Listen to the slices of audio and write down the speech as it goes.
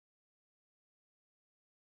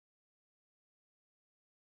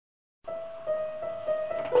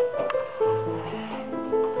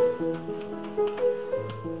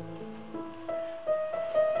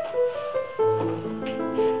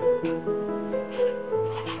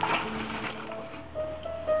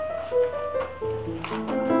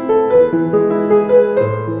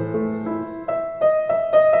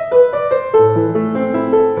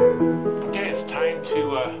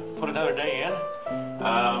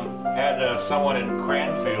Had someone in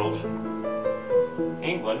Cranfield,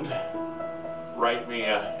 England, write me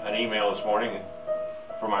an email this morning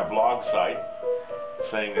for my blog site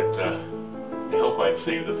saying that they hope I'd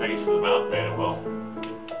save the face of the mountain man. Well,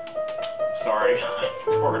 sorry, I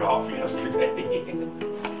tore it off yesterday.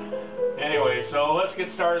 Anyway, so let's get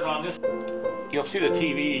started on this. You'll see the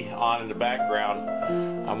TV on in the background.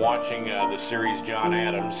 I'm watching the series John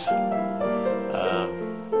Adams.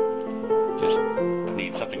 Just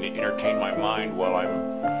need something to entertain my mind while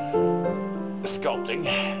I'm sculpting,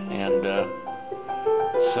 and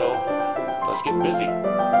so let's get busy.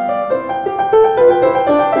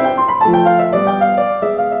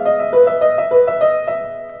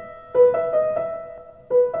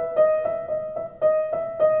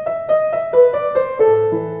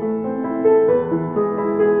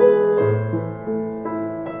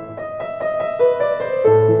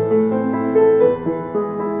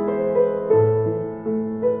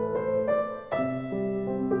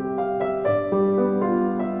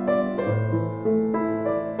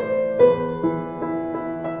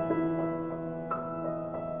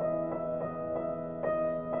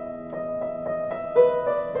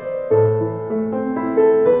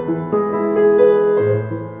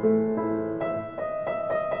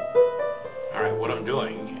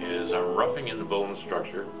 Roughing in the bone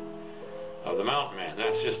structure of the mountain man.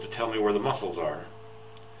 That's just to tell me where the muscles are.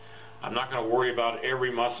 I'm not going to worry about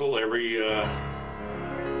every muscle, every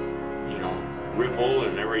ripple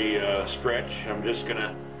and every stretch. I'm just going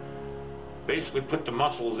to basically put the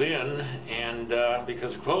muscles in, and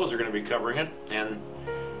because the clothes are going to be covering it, and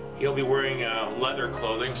he'll be wearing leather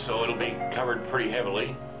clothing, so it'll be covered pretty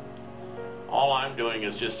heavily. All I'm doing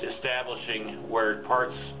is just establishing where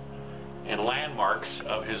parts and landmarks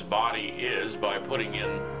of his body is by putting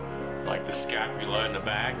in like the scapula in the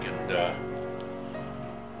back, and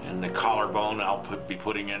the collarbone I'll be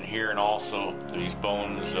putting in here, and also these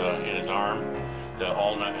bones in his arm, the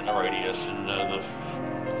ulna and the radius, and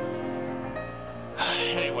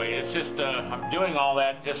anyway, it's just I'm doing all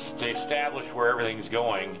that just to establish where everything's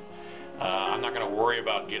going. I'm not going to worry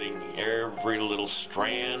about getting every little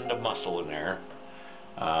strand of muscle in there.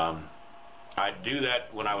 I do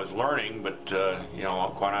that when I was learning, but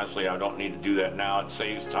quite honestly, I don't need to do that now. It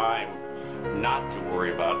saves time not to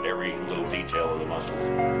worry about every little detail of the muscles.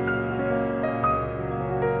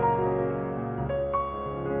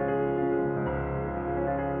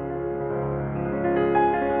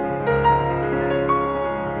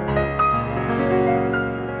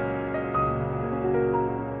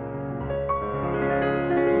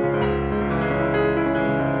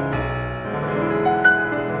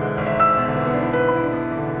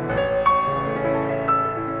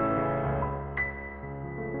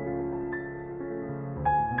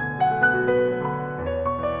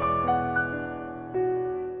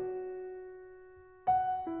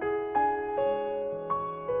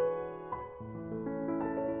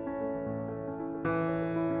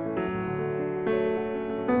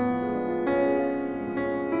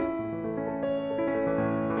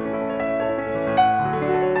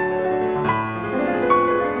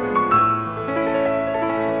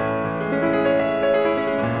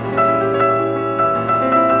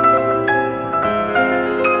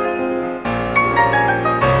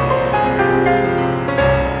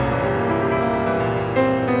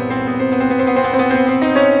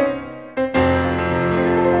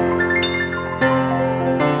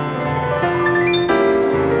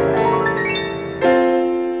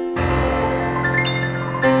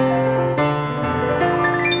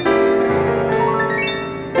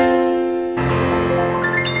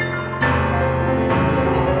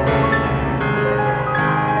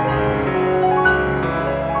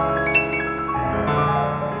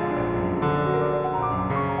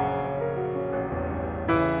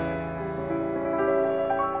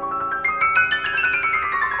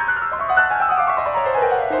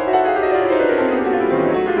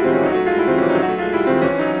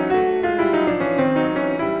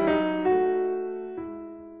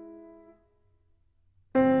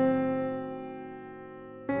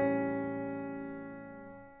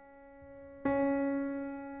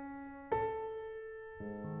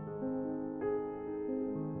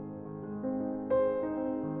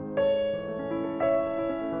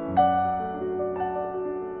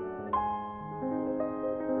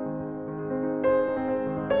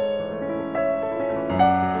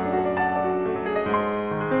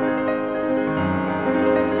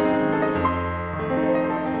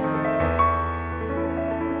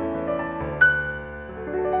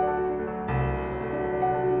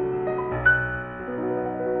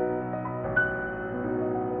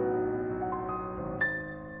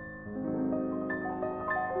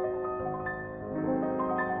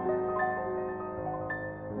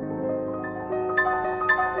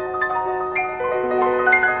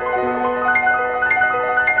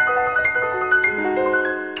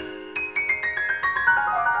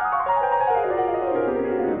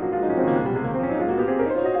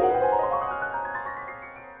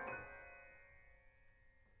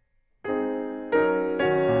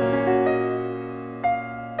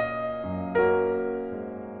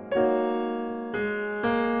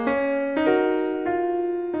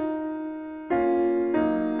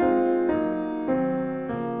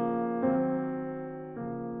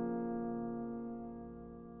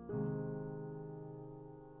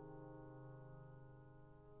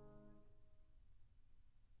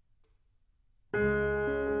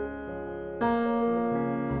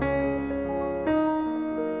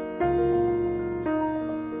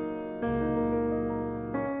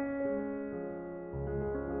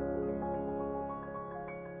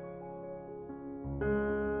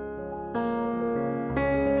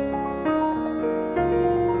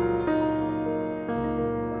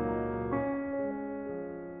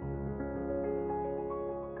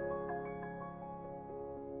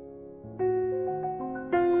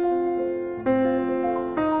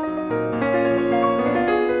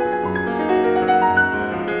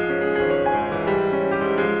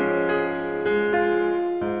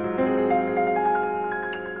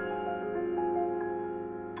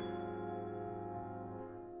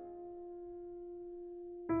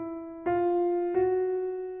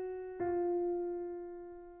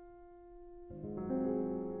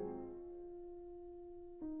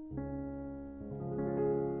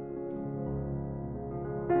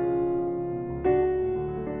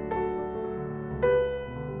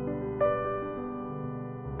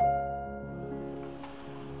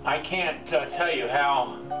 can't tell you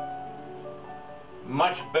how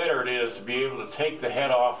much better it is to be able to take the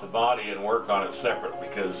head off the body and work on it separate,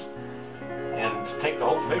 and to take the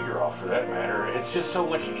whole figure off for that matter, it's just so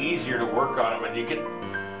much easier to work on them, and you get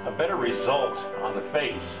a better result on the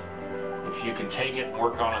face if you can take it and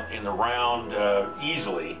work on it in the round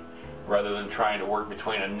easily, rather than trying to work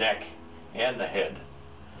between a neck and the head.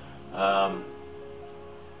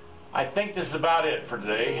 I think this is about it for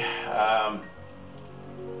today.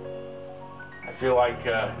 I feel like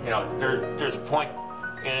you know, there's a point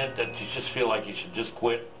in it that you just feel like you should just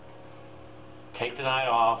quit, take the night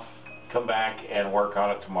off, come back and work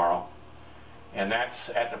on it tomorrow. And that's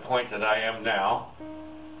at the point that I am now.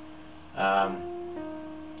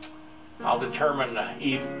 I'll determine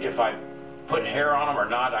if I put hair on them or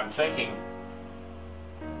not. I'm thinking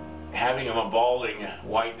having him a balding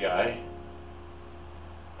white guy,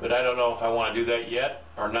 but I don't know if I want to do that yet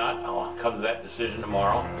or not. I'll come to that decision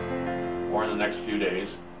tomorrow or in the next few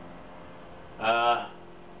days.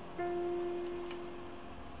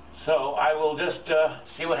 So I will just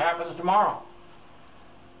see what happens tomorrow.